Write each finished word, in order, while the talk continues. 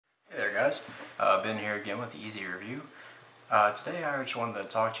there, guys. Ben here again with the Easy Review. Today I just wanted to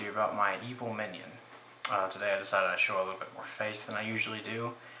talk to you about my Evil Minion. Today I decided I'd show a little bit more face than I usually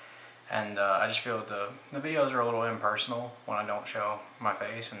do, and I just feel the videos are a little impersonal when I don't show my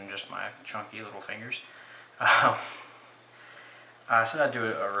face and just my chunky little fingers. I said I'd do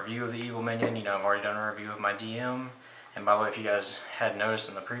a review of the Evil Minion. You know, I've already done a review of my DM, and by the way, if you guys had noticed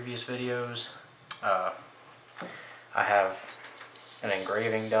in the previous videos, I have an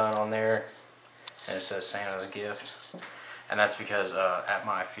engraving done on there, and it says Santa's gift, and that's because at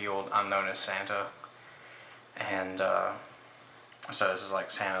my field I'm known as Santa, and so this is like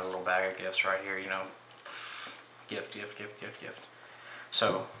Santa's little bag of gifts right here, you know, gift.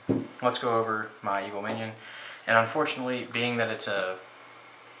 So let's go over my Evil Minion, and unfortunately, being that it's an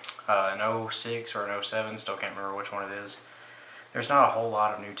 06 or an 07, still can't remember which one it is, there's not a whole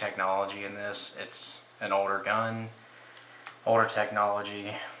lot of new technology in this. It's an older gun, older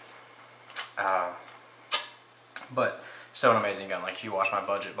technology, but still an amazing gun. Like if you watch my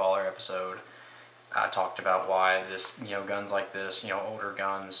Budget Baller episode, I talked about why this, guns like this, older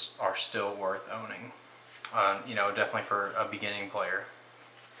guns are still worth owning. Definitely for a beginning player.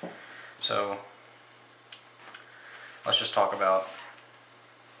 So let's just talk about,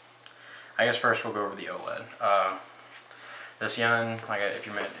 I guess first we'll go over the OLED. This gun, like if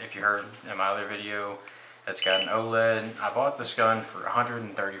you heard in my other video, it's got an OLED. I bought this gun for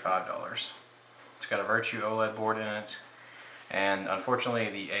 $135. It's got a Virtue OLED board in it, and unfortunately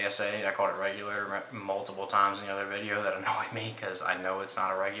the ASA, I called it regulator multiple times in the other video. That annoyed me because I know it's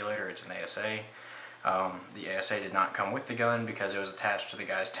not a regulator, it's an ASA. The ASA did not come with the gun because it was attached to the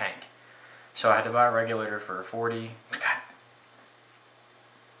guy's tank. So I had to buy a regulator for $40. God.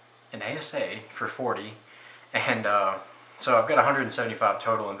 An ASA for $40, and so I've got $175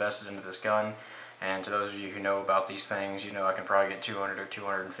 total invested into this gun. And to those of you who know about these things, you know I can probably get $200 or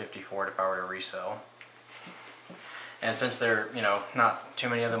 $250 for it if I were to resell. And since there, not too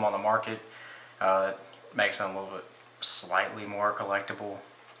many of them on the market, that makes them a little bit slightly more collectible.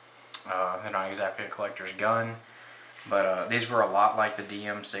 They're not exactly a collector's gun, but these were a lot like the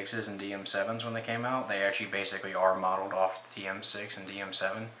DM6s and DM7s when they came out. They actually basically are modeled off DM6 and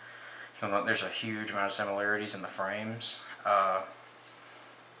DM7. There's a huge amount of similarities in the frames.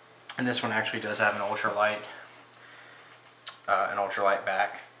 And this one actually does have an ultralight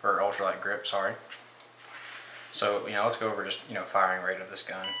back, or ultralight grip, sorry. So, let's go over just, firing rate of this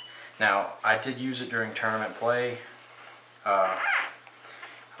gun. Now, I did use it during tournament play. I'm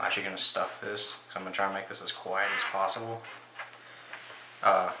actually going to stuff this, because I'm going to try and make this as quiet as possible.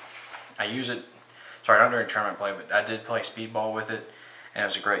 I use it, sorry, not during tournament play, but I did play speedball with it, and it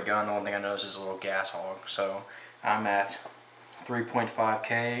was a great gun. The one thing I noticed is a little gas hog. So, I'm at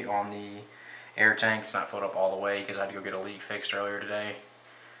 3.5K on the air tank. It's not filled up all the way because I had to go get a leak fixed earlier today.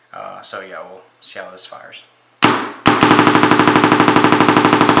 So yeah, we'll see how this fires.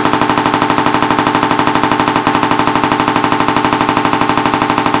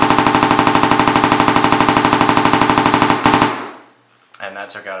 And that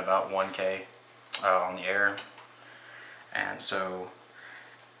took out about 1K on the air. And so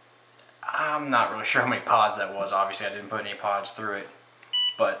I'm not really sure how many pods that was. Obviously I didn't put any pods through it,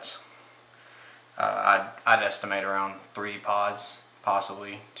 but I'd estimate around 3 pods,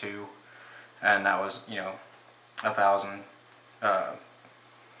 possibly 2, and that was 1,000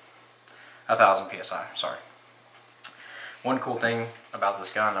 psi. Sorry. One cool thing about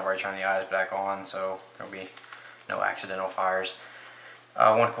this gun, I've already turned the eyes back on, so there'll be no accidental fires.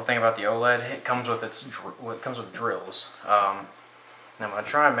 One cool thing about the OLED, it comes with drills. Now I'm going to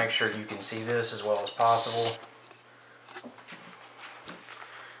try and make sure you can see this as well as possible.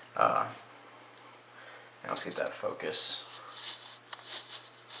 Now let's get that focus.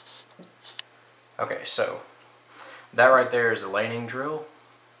 Okay, so that right there is a laning drill.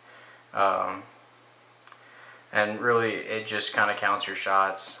 And really it just kind of counts your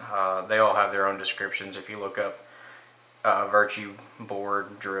shots. They all have their own descriptions. If you look up Virtue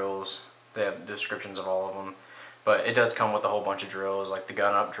board drills, they have descriptions of all of them. But it does come with a whole bunch of drills, like the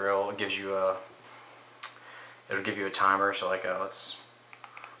gun up drill. It gives you it'll give you a timer. So like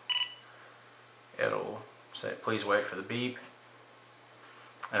it'll say please wait for the beep,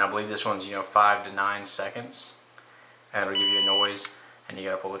 and I believe this one's 5 to 9 seconds, and it'll give you a noise, and you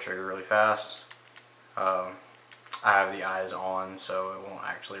gotta pull the trigger really fast. I have the eyes on, so it won't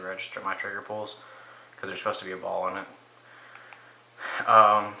actually register my trigger pulls because there's supposed to be a ball in it.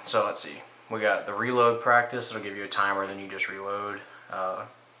 So let's see. We got the reload practice. It'll give you a timer, then you just reload.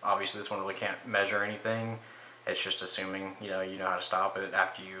 Obviously this one really can't measure anything. It's just assuming you know how to stop it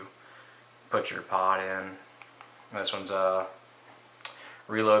after you put your pod in. And this one's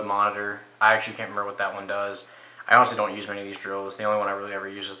reload monitor. I actually can't remember what that one does. I honestly don't use many of these drills. The only one I really ever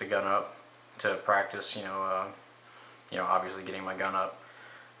use is the gun up to practice, obviously getting my gun up.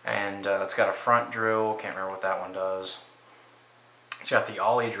 And it's got a front drill. Can't remember what that one does. It's got the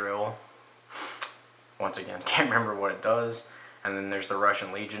ollie drill. Once again, can't remember what it does. And then there's the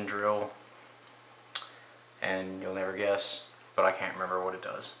Russian Legion drill. And you'll never guess, but I can't remember what it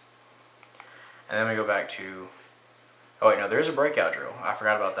does. And then we go back to, oh wait, no, there's a breakout drill. I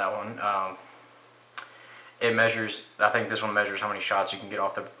forgot about that one. It measures, I think this one measures how many shots you can get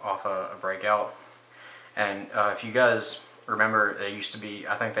off a breakout. And if you guys remember, they used to be,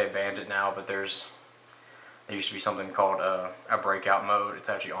 I think they banned it now, but there used to be something called a breakout mode. It's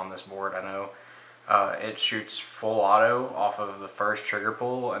actually on this board, I know. It shoots full auto off of the first trigger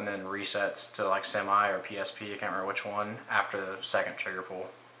pull and then resets to like semi or PSP, I can't remember which one, after the second trigger pull.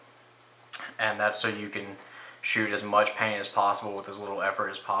 And that's so you can shoot as much paint as possible with as little effort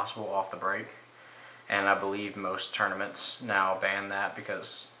as possible off the break. And I believe most tournaments now ban that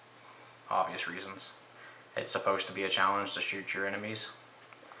because obvious reasons. It's supposed to be a challenge to shoot your enemies.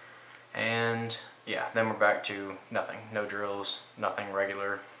 And yeah, then we're back to nothing. No drills, nothing,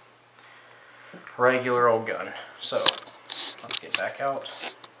 regular old gun. So let's get back out.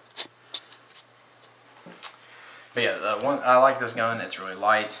 But yeah, I like this gun. It's really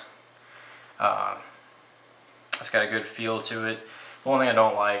light. It's got a good feel to it. The one thing I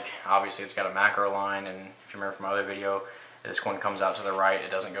don't like, obviously it's got a macro line, and if you remember from my other video, this one comes out to the right,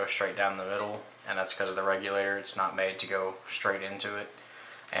 it doesn't go straight down the middle, and that's because of the regulator. It's not made to go straight into it,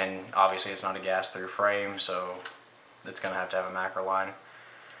 and obviously it's not a gas through frame, so it's going to have a macro line.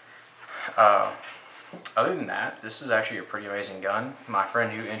 Other than that, this is actually a pretty amazing gun. My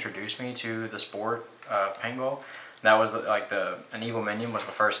friend who introduced me to the sport, paintball, that was an Evil Minion was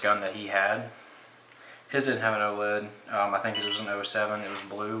the first gun that he had. His didn't have an OLED. I think his was an 07. It was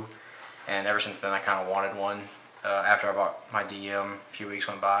blue, and ever since then I kind of wanted one. After I bought my DM, a few weeks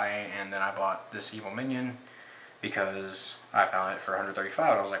went by, and then I bought this Evil Minion because I found it for $135.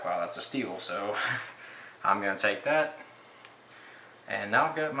 I was like, wow, that's a steal. So I'm gonna take that. And now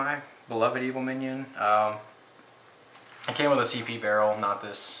I've got my beloved Evil Minion. It came with a CP barrel, not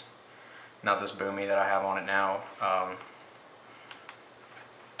this boomy that I have on it now.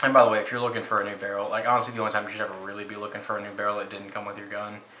 And by the way, if you're looking for a new barrel, like honestly the only time you should ever really be looking for a new barrel that didn't come with your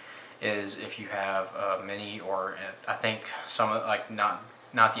gun is if you have a Mini, or I think some of, like not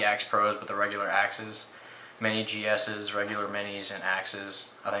the Axe Pros, but the regular Axes, Mini GSs, regular Minis, and Axes.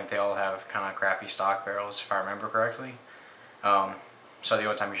 I think they all have kind of crappy stock barrels if I remember correctly. So the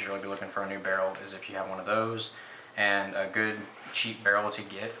only time you should really be looking for a new barrel is if you have one of those. And a good cheap barrel to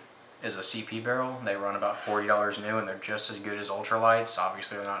get is a CP barrel. They run about $40 new, and they're just as good as ultralights.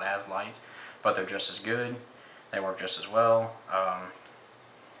 Obviously they're not as light, but they're just as good. They work just as well.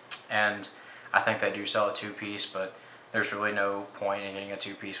 And I think they do sell a two-piece, but there's really no point in getting a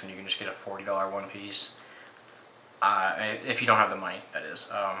two-piece when you can just get a $40 one-piece. If you don't have the money, that is.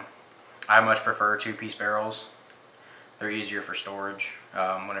 I much prefer two-piece barrels. They're easier for storage.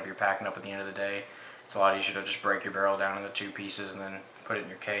 Whenever you're packing up at the end of the day, it's a lot easier to just break your barrel down into two pieces and then put it in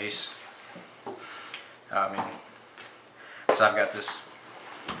your case. So I've got this,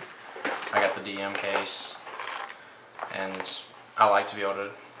 I got the DM case, and I like to be able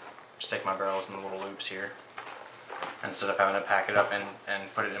to stick my barrels in the little loops here instead of having to pack it up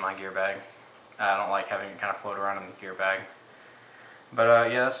and put it in my gear bag. I don't like having it kind of float around in the gear bag.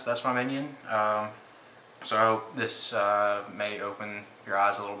 But yeah, that's my Minion. So I hope this may open your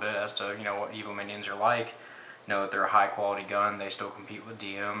eyes a little bit as to what Evil Minions are like. Know that they're a high quality gun. They still compete with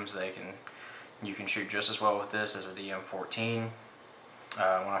DMs. You can shoot just as well with this as a DM14. When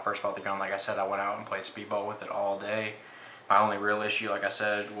I first bought the gun, like I said, I went out and played speedball with it all day. My only real issue, like I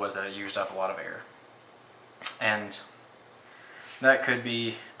said, was that it used up a lot of air. And that could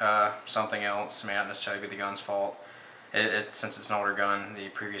be something else. It may not necessarily be the gun's fault. Since it's an older gun, the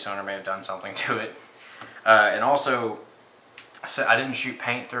previous owner may have done something to it. And also, I didn't shoot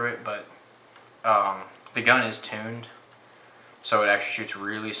paint through it, but the gun is tuned, so it actually shoots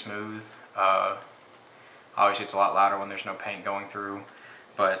really smooth. Obviously it's a lot louder when there's no paint going through,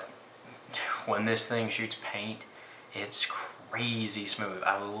 but when this thing shoots paint, it's crazy smooth.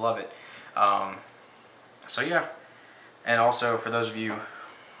 I love it. So yeah, and also for those of you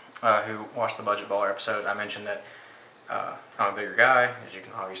who watched the Budget Baller episode, I mentioned that I'm a bigger guy, as you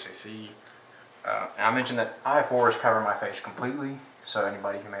can obviously see. I mentioned that I4s cover my face completely, so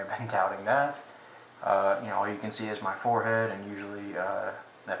anybody who may have been doubting that, all you can see is my forehead, and usually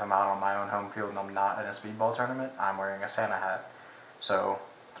if I'm out on my own home field and I'm not in a speedball tournament, I'm wearing a Santa hat, so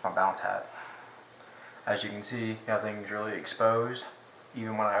it's my bounce hat. As you can see, nothing's really exposed.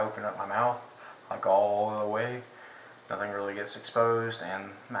 even when I open up my mouth, like all the way, nothing really gets exposed, and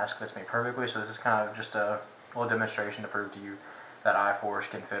the mask fits me perfectly. So this is kind of just a little demonstration to prove to you that I-force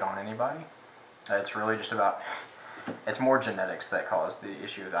can fit on anybody. It's really just about, it's more genetics that cause the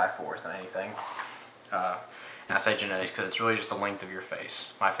issue of the I-force than anything. And I say genetics because it's really just the length of your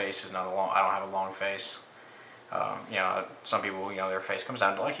face. My face is not a long, I don't have a long face. You know, some people, you know, their face comes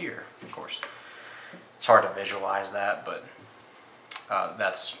down to like here, of course. It's hard to visualize that, but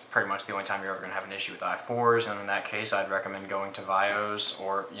that's pretty much the only time you're ever going to have an issue with I-4s, and in that case I'd recommend going to Vios,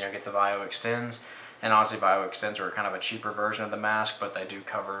 or you know, get the Vio Extends. And honestly, Vio Extends are kind of a cheaper version of the mask, but they do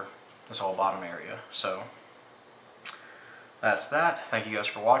cover this whole bottom area. So that's that. Thank you guys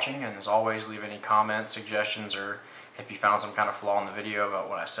for watching, and as always, leave any comments, suggestions, or if you found some kind of flaw in the video about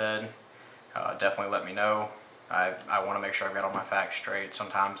what I said, definitely let me know. I want to make sure I've got all my facts straight.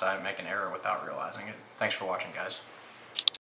 Sometimes I make an error without realizing it. Thanks for watching, guys.